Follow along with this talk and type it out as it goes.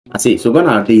I say so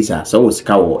nowadays so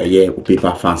sika wo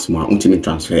paper funds mo ultimate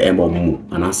transfer mumu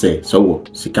and I say so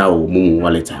sika wo mumu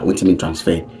wallet ultimate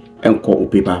transfer enko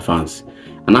paper funds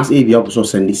and as if you also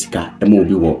send this sika mo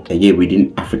bi wo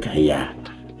within Africa here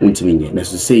ultimate na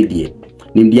so say die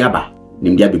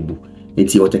nimdia bebu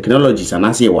nti your technologies and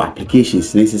as your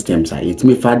applications and systems it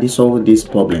may further solve these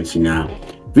problems now.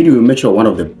 Video will make sure one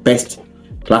of the best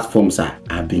platforms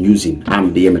I've been using.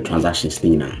 I'm the transactions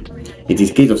thing now. It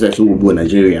is case of say so we be in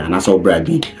Nigeria and that's all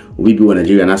Brady. We be in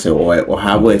Nigeria and I say or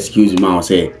have excuse me or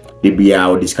say they be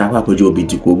or discover kojo be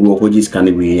ko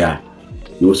scan we here.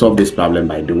 You will solve this problem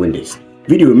by doing this.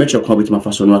 Video will make sure come with my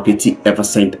first one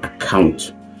Eversend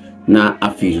account. Now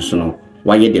after so no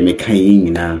why they make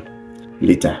na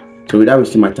later. So without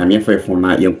wasting my time, your phone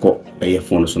now you call your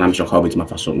phone so I'm sure how with my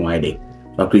first one why they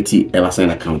create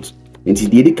Eversend account.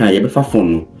 Nti die kan ye befa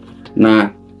phone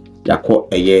na yakọ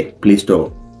Play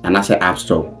Store and I say App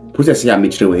Store. Process here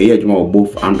make sure we here adwuma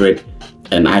both Android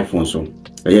and iPhone so.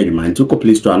 Here adwuma nti ko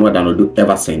Play Store and we download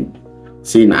Eversend.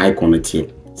 Say na icon tie,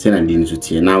 say na dey nso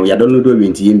tie. Now we download we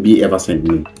nti be Eversend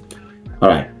no. All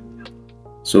right.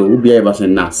 So we be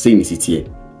Eversend now say ni tie.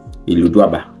 Iludu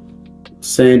aba.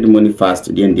 Send money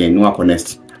fast then no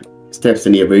connect. Steps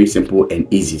in here very simple and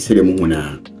easy. Say them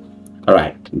huna.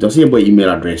 Alright, just see about email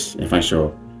address if I'm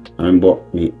sure. I remember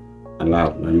me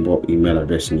allow email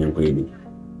address in your baby.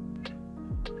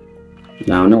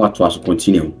 Now I know what to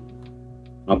continue.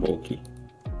 Okay.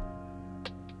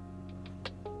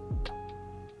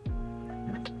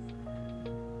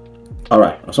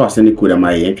 Alright, so I send the code and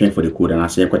my entry for the code and I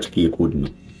say check your code now.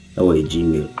 That was a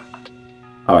Gmail.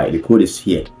 Alright, the code is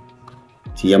here.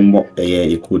 See I'm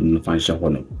a code no function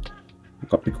one.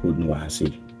 Copy code no I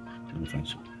say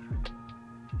function.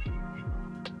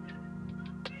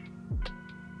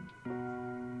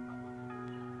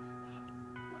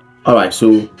 Alright, so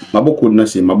mabo code na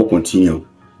say mabo continue.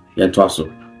 Then to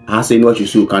also. I say what you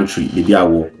see country, the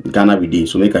war Ghana we dey.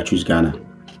 So make I choose Ghana.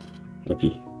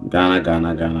 Okay. Ghana.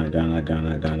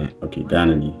 Okay,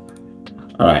 Ghana ni.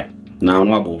 Alright. Now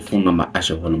no about phone number ashe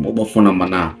ho no. Mobile phone number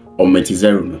na o meti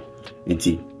 0 no.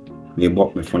 Nti me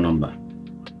bought my phone number.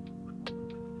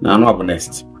 Now no about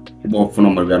next. Mobile phone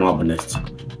number we no about next.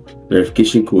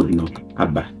 Verification code no.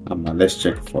 Abba. Let's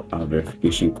check for our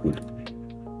verification code.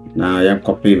 Now I am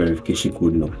copy verification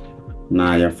code no.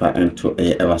 Now I am for enter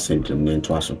Eversend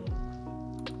into aso.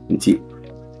 Nti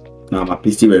now my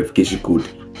paste verification code.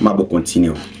 Mabo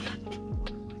continue.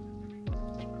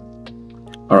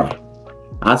 Alright.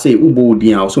 I say ubo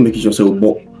di also make sure say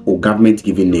ubo or government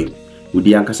given name.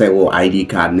 Udi anka say or ID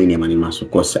card name and maso.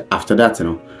 Because after that, you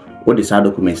know, all these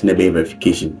documents never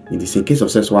verification. It is in case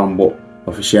of says one bo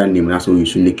official name and also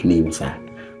use unique names sir.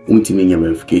 Ultimate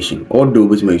verification. Although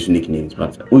with my unique names,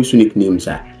 but all unique names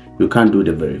you can't do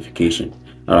the verification.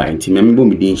 Alright, until member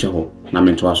me din shaho na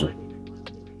mento aso.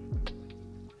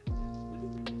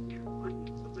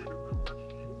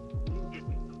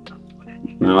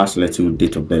 Now I select you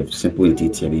date of birth, simple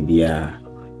it here baby.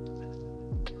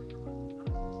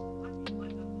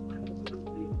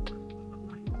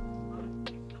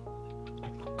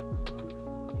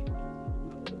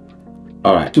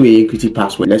 Alright, to a equity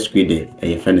password, let's create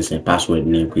a friend's password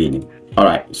name creating.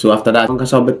 Alright, so after that, I'm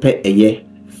going to pay a year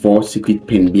for secret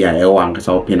pin be a one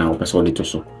can pin our person to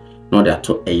so. Now there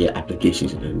are a year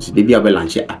applications. They be able to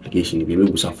launch your application if you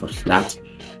will suffer that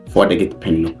for the get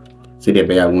pin. So they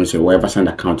be able to say whatever send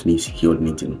account needs secured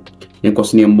meeting. You can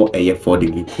name more a year for the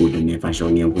get code and if I show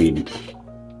you way.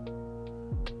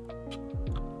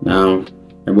 Now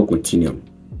I will continue.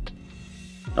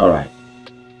 Alright.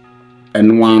 And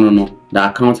no. The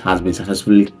account has been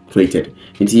successfully created.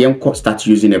 Until you start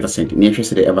using Eversend. You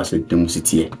interested in Eversend the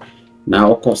musity.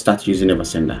 Now of course start using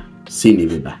Eversend. See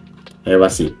never. Ever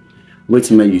say. Wait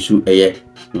till you should a year.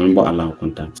 Remember allow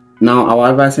contact. Now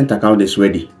our Eversend account is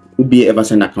ready. Will be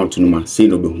Eversend account number. See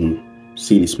no be home.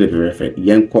 See display refer.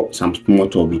 Yen some small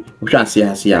toby. We shall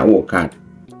see our card.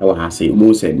 I will say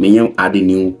we say me add a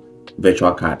new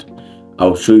virtual card. I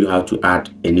will show you how to add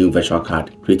a new virtual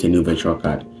card. Create a new virtual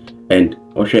card. And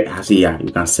also has here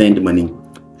you can send money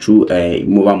through a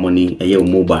mobile money,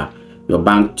 mobile. Your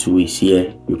bank too is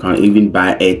here. You can even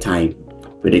buy airtime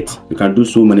with it. You can do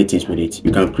so many things with it.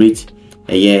 You can create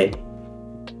a year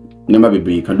number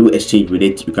baby. You can do exchange with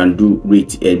it. You can do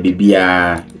rate a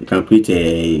BBR. You can create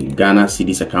a Ghana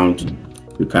cedis account.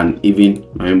 You can even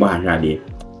remember how there.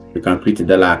 You can create a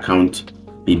dollar account.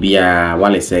 BBR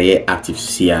while it's a active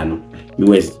CR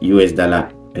US dollar.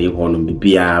 So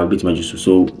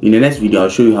in the next video I'll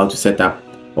show you how to set up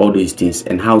all these things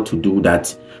and how to do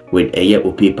that with a year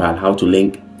or PayPal, how to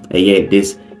link a year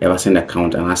this Eversend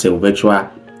account and I say virtual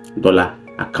dollar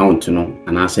account no,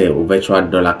 and I say virtual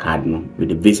dollar card no, with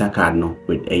the Visa card no,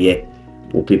 with a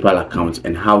or PayPal account,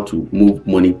 and how to move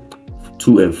money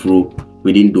to and fro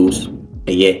within those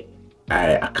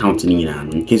account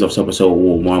in case of some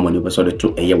more money, but so they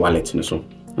took a wallet in so.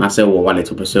 And I say wallet,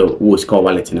 so what's called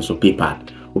wallet in so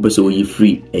PayPal, so you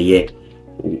free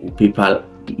PayPal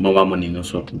mobile money no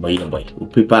so boy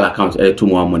PayPal account two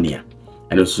more money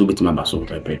and also bit my basso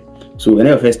paper. So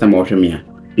whenever first time watching me,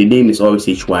 the name is always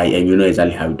HY and you know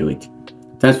exactly how to do it.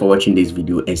 Thanks for watching this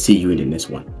video and see you in the next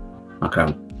one.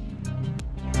 Makram.